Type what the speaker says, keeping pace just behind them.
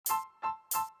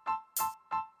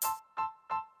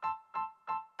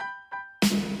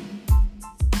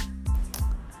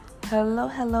Hello,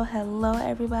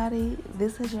 everybody.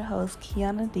 This is your host,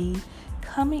 Kiana D,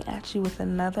 coming at you with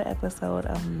another episode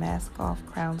of Mask Off,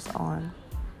 Crowns On.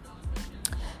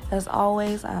 As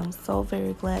always, I'm so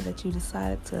very glad that you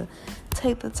decided to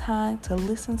take the time to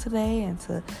listen today and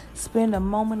to spend a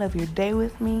moment of your day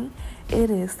with me. It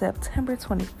is September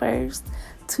 21st,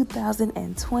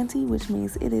 2020, which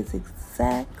means it is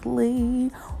exactly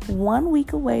 1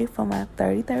 week away from my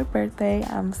 33rd birthday.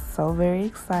 I'm so very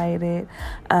excited.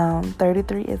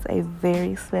 33 is a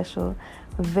very special,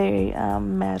 very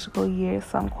magical year,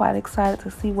 so I'm quite excited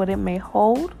to see what it may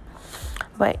hold.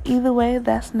 But either way,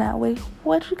 that's not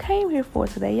what you came here for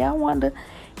today. Y'all wanted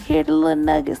to hear the little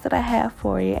nuggets that I have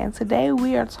for you. And today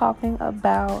we are talking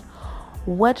about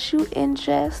what you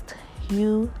ingest,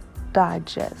 you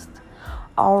digest.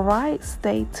 All right,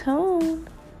 stay tuned.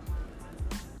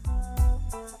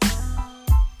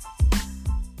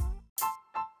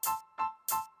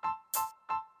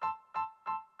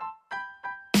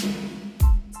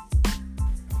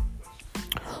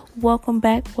 Welcome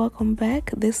back.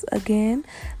 This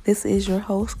is your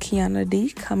host, Kiana D,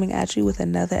 coming at you with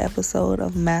another episode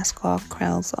of Mask Off,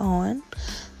 Crowns On.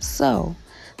 So,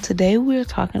 today we're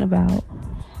talking about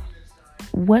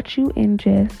what you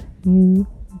ingest, you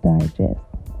digest.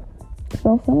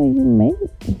 So, some of you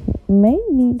may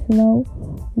need to know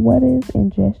what is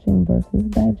ingestion versus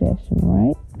digestion,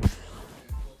 right?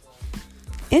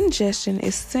 Ingestion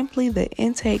is simply the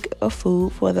intake of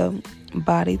food for the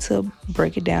body to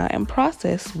break it down and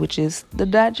process, which is the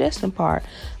digestion part,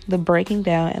 the breaking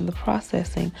down and the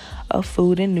processing of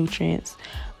food and nutrients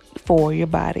for your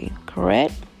body,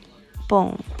 correct?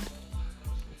 Boom.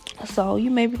 So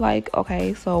you may be like,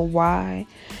 okay, so why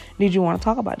did you want to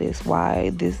talk about this?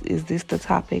 Why is this the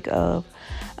topic of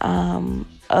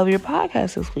your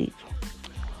podcast this week?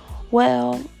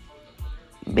 Well,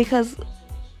 because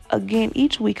again,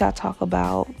 each week I talk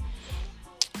about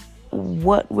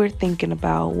what we're thinking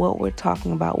about, what we're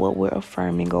talking about, what we're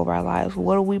affirming over our lives,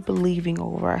 what are we believing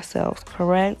over ourselves,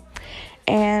 correct?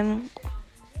 And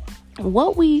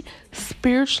what we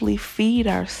spiritually feed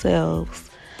ourselves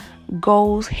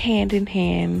goes hand in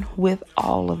hand with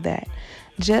all of that.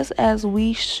 Just as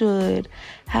we should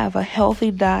have a healthy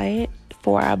diet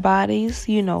for our bodies,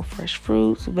 fresh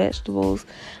fruits, vegetables,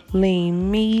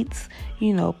 lean meats,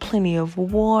 plenty of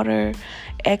water,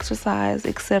 exercise,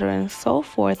 etc., and so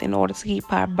forth in order to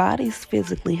keep our bodies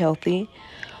physically healthy,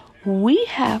 we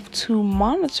have to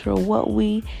monitor what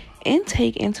we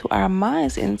intake into our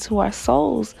minds, into our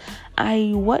souls,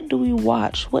 i.e., what do we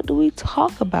watch? What do we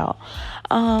talk about?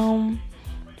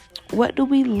 What do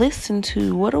we listen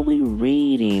to? What are we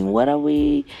reading? What are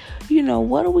we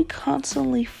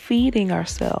constantly feeding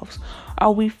ourselves?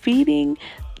 Are we feeding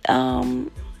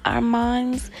our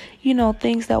minds,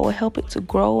 things that will help it to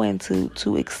grow and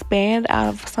to expand out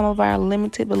of some of our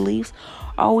limited beliefs?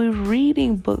 Are we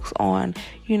reading books on,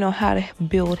 how to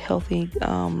build healthy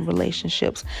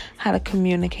relationships, how to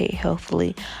communicate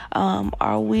healthily?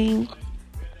 Are we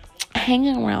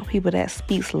hanging around people that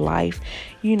speaks life,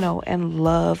 and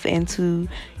love into,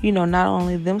 not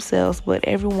only themselves, but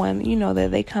everyone, that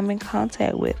they come in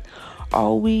contact with?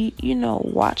 Are we,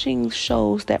 watching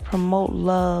shows that promote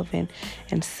love and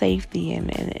safety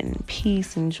and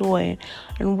peace and joy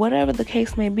and whatever the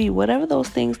case may be, whatever those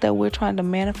things that we're trying to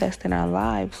manifest in our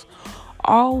lives,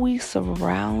 are we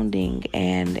surrounding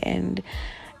and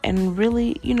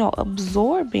really,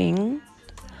 absorbing,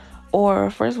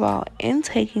 or first of all,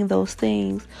 intaking those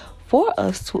things for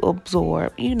us to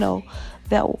absorb,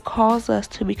 that will cause us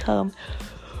to become,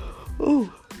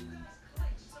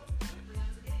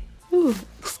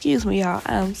 excuse me, y'all.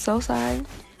 I'm so sorry.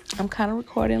 I'm kind of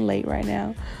recording late right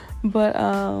now, but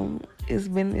it's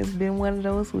been one of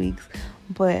those weeks.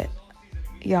 But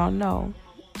y'all know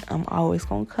I'm always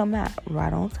gonna come out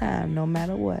right on time, no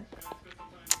matter what.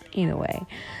 Anyway,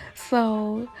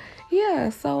 so yeah,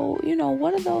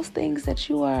 what are those things that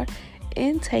you are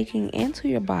intaking into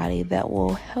your body that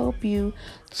will help you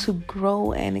to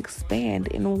grow and expand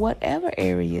in whatever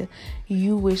area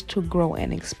you wish to grow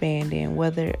and expand in,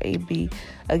 whether it be,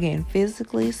 again,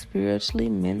 physically, spiritually,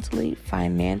 mentally,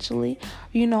 financially?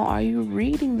 Are you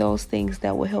reading those things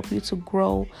that will help you to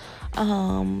grow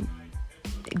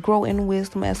in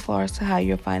wisdom as far as to how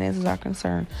your finances are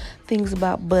concerned? Things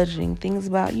about budgeting, things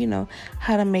about,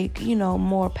 how to make,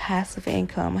 more passive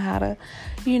income, how to,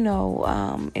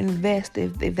 invest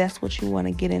if that's what you want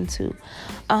to get into.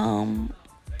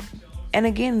 And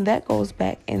again, that goes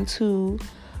back into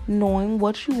knowing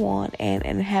what you want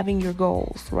and having your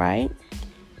goals, right?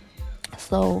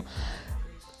 So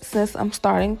since I'm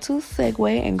starting to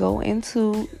segue and go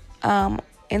into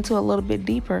into a little bit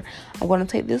deeper, I'm going to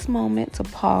take this moment to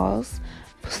pause,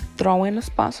 throw in a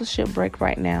sponsorship break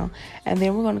right now, and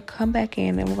then we're going to come back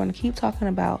in and we're going to keep talking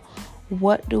about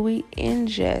what do we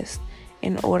ingest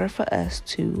in order for us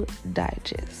to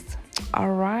digest.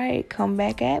 All right, come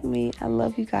back at me. I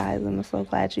love you guys, and I'm so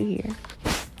glad you're here.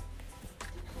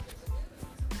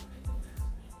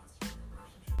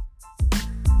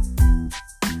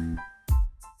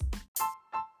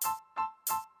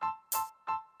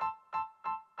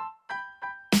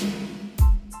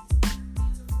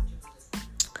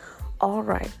 All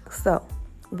right, so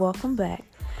welcome back.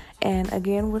 And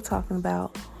again, we're talking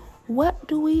about what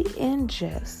do we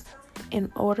ingest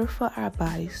in order for our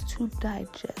bodies to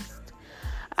digest.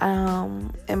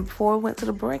 And before we went to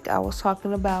the break, I was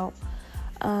talking about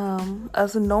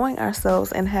us knowing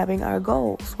ourselves and having our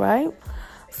goals, right?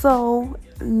 So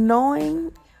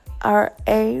knowing our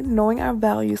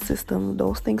value system,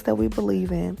 those things that we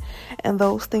believe in, and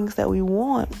those things that we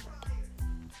want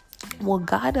will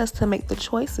guide us to make the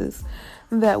choices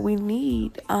that we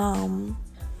need in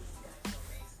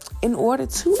order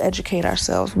to educate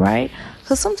ourselves, right?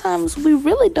 Because sometimes we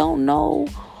really don't know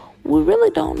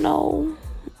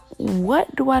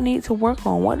what do I need to work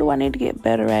on? What do I need to get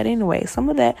better at anyway? Some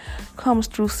of that comes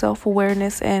through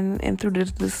self-awareness and through the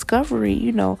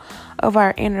discovery, of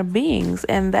our inner beings.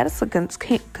 And that's a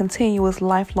continuous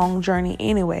lifelong journey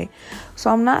anyway.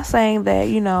 So I'm not saying that,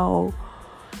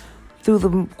 through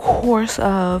the course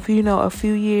of, a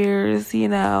few years,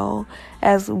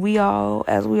 as we all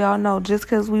know, just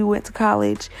because we went to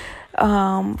college,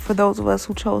 for those of us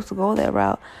who chose to go that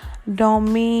route,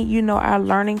 don't mean, our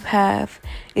learning path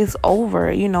is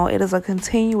over. It is a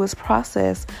continuous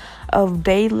process of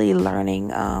daily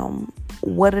learning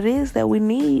what it is that we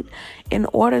need in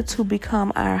order to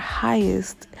become our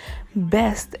highest,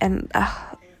 best, and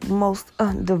most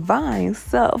divine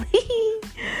self.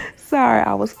 Sorry,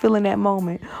 I was feeling that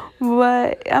moment.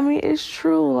 But I mean, it's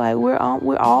true. Like we're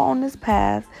all on this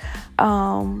path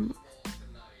to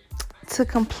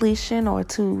completion, or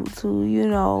to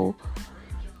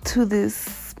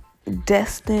this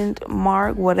destined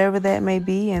mark, whatever that may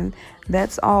be, and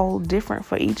that's all different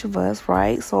for each of us,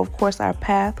 right? So of course our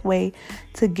pathway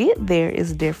to get there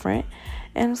is different.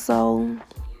 And so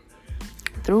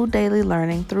through daily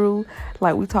learning, through,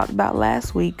 like we talked about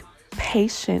last week,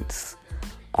 patience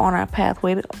on our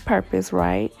pathway to purpose,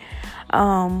 right?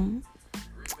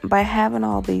 By having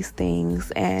all these things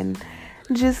and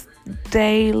just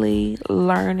daily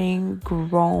learning,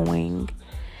 growing,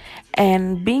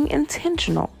 and being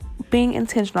intentional.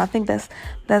 I think that's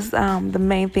the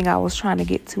main thing I was trying to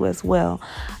get to as well.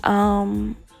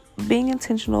 Being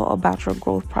intentional about your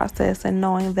growth process and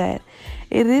knowing that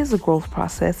it is a growth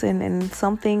process, and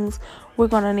some things we're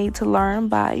going to need to learn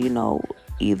by,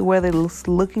 either whether it's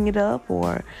looking it up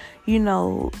or,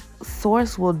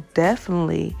 source will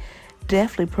definitely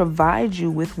provide you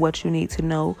with what you need to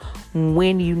know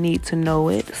when you need to know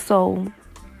it. So,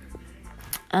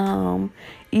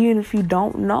 even if you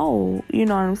don't know,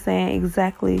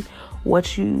 exactly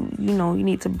what you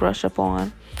need to brush up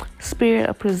on, Spirit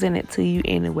will present it to you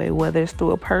anyway, whether it's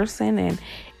through a person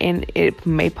and it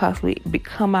may possibly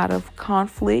come out of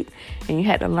conflict and you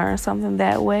had to learn something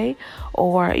that way,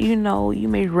 or, you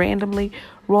may randomly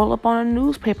roll up on a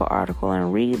newspaper article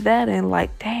and read that and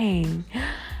like, dang,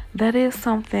 that is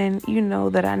something,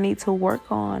 that I need to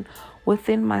work on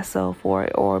within myself,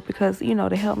 or because,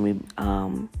 to help me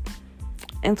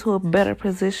into a better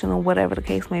position, or whatever the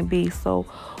case may be. So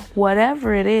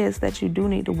whatever it is that you do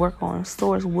need to work on,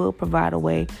 Source will provide a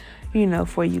way,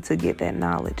 for you to get that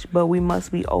knowledge. But we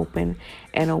must be open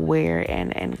and aware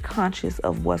and conscious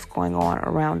of what's going on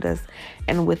around us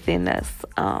and within us.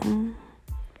 And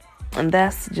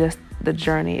that's just the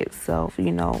journey itself,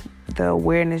 the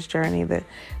awareness journey, the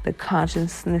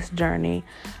consciousness journey.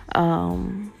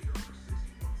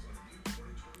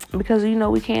 Because,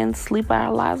 we can sleep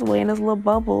our lives away in this little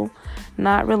bubble,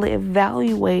 not really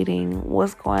evaluating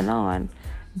what's going on.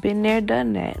 Been there,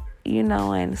 done that,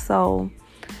 and so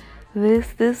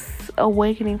this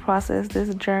awakening process,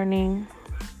 this journey,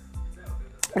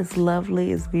 is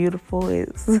lovely, it's beautiful,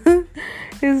 it's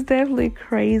it's definitely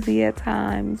crazy at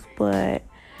times, but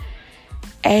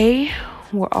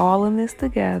we're all in this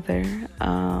together.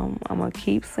 I'm gonna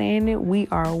keep saying it. We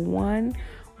are one.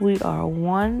 We are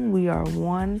one. We are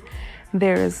one.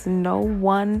 There is no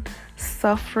one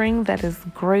suffering that is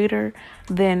greater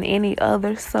than any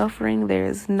other suffering. There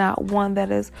is not one that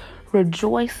is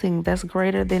rejoicing that's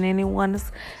greater than anyone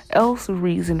else's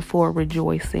reason for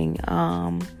rejoicing.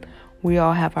 We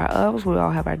all have our ups. We all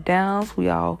have our downs. We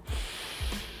all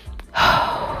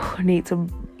need to,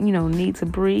 need to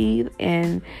breathe,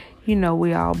 and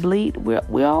we all bleed.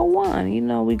 We're all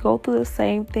one. We go through the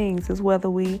same things. It's whether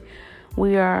we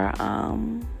are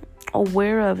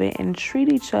aware of it and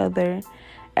treat each other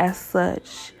as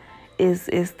such is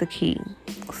the key.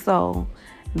 So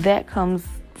that comes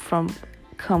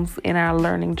in our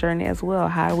learning journey as well.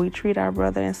 How do we treat our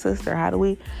brother and sister? How do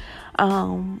we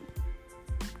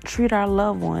treat our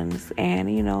loved ones? And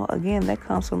again, that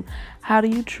comes from how do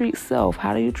you treat self?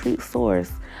 How do you treat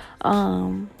source?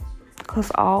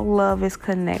 Because all love is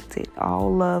connected.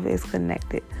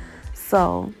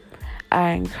 So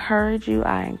I encourage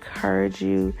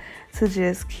you to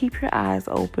just keep your eyes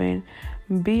open.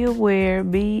 Be aware,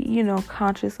 be,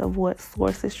 conscious of what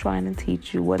source is trying to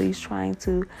teach you, what he's trying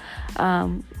to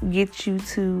get you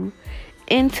to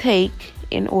intake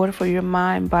in order for your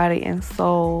mind, body, and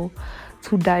soul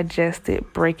to digest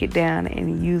it, break it down,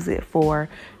 and use it for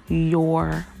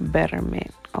your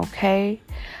betterment. Okay?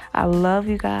 I love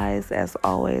you guys as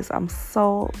always.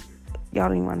 Y'all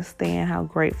don't even understand how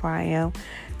grateful I am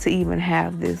to even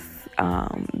have this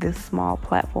small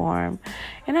platform.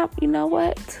 And you know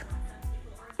what?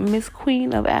 Miss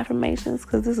Queen of Affirmations,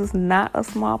 because this is not a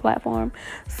small platform.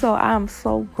 So I'm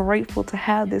so grateful to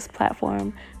have this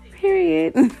platform,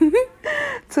 period,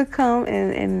 to come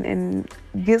and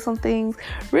get some things.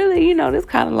 Really, this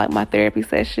kind of like my therapy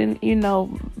session,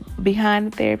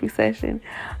 behind the therapy session,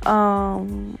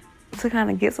 to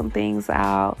kind of get some things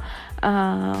out,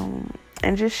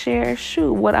 and just share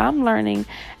what I'm learning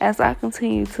as I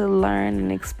continue to learn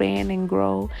and expand and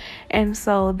grow. And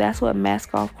so that's what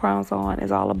Mask Off Crowns On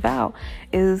is all about.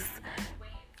 Is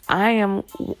I am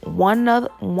one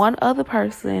other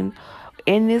person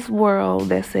in this world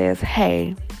that says,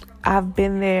 hey, I've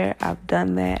been there, I've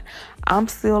done that, I'm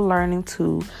still learning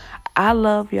too. I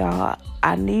love y'all.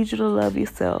 I need you to love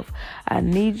yourself. I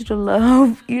need you to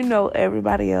love,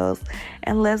 everybody else.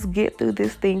 And let's get through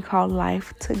this thing called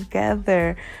life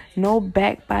together. No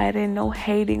backbiting, no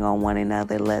hating on one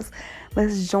another. Let's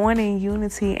join in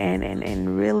unity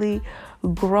and really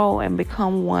grow and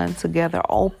become one together.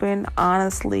 Open,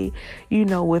 honestly,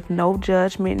 with no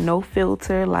judgment, no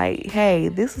filter. Like, hey,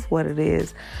 this is what it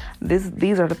is.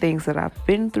 These are the things that I've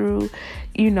been through.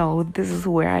 This is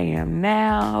where I am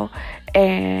now,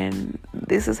 and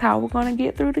this is how we're going to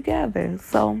get through together.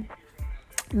 So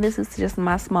this is just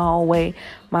my small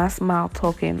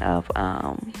token of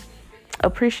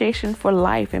appreciation for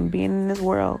life and being in this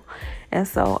world. And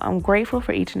so I'm grateful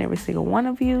for each and every single one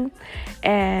of you.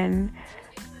 And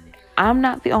I'm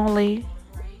not the only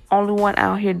one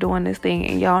out here doing this thing,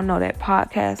 and y'all know that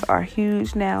podcasts are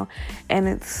huge now, and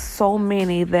it's so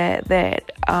many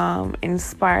that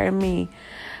inspire me.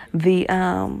 The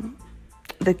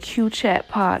Q Chat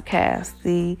podcast,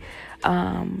 the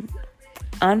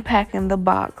Unpacking the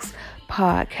Box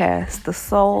podcast, the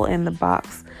Soul in the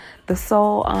Box, the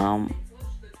Soul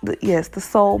the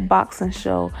Soul Boxing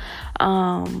Show,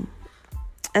 and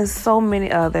so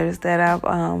many others that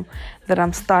I'm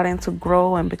starting to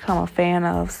grow and become a fan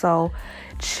of. So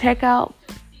check out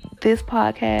this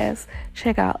podcast,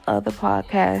 check out other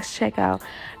podcasts, check out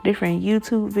different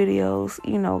YouTube videos,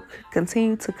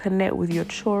 continue to connect with your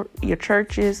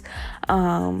churches,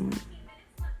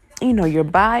 your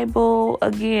Bible.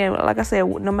 Again, like I said,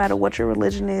 no matter what your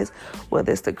religion is,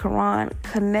 whether it's the Quran,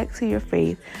 connect to your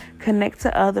faith, connect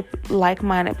to other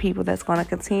like-minded people that's going to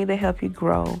continue to help you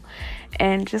grow,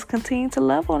 and just continue to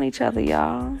love on each other,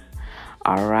 y'all.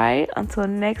 All right, until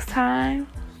next time,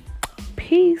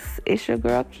 peace. It's your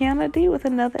girl Kiana D with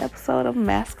another episode of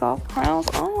Mask Off, Crowns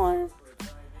On.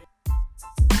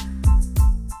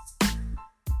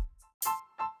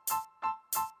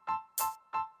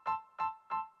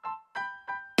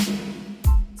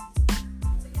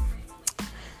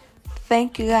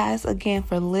 Thank you guys again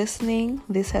for listening.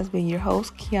 This has been your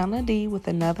host, Kiana D, with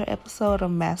another episode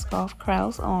of Mask Off,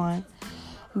 Crowns On.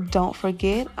 Don't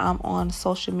forget, I'm on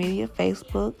social media,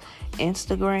 Facebook,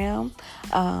 Instagram,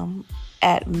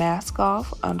 at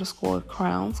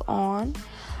maskoff_crowns on.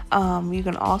 You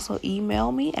can also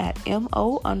email me at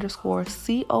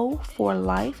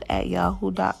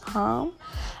mo_co4life@yahoo.com.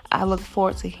 I look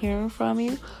forward to hearing from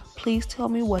you. Please tell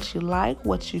me what you like,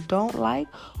 what you don't like,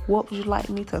 what would you like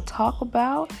me to talk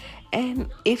about, and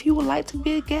if you would like to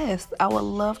be a guest, I would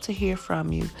love to hear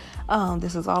from you.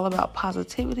 This is all about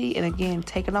positivity, and again,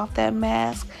 taking off that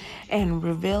mask and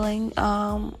revealing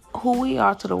who we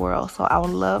are to the world. So I would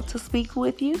love to speak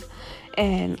with you.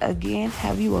 And again,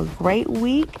 have you a great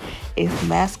week. It's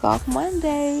Mask Off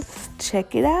Monday.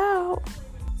 Check it out.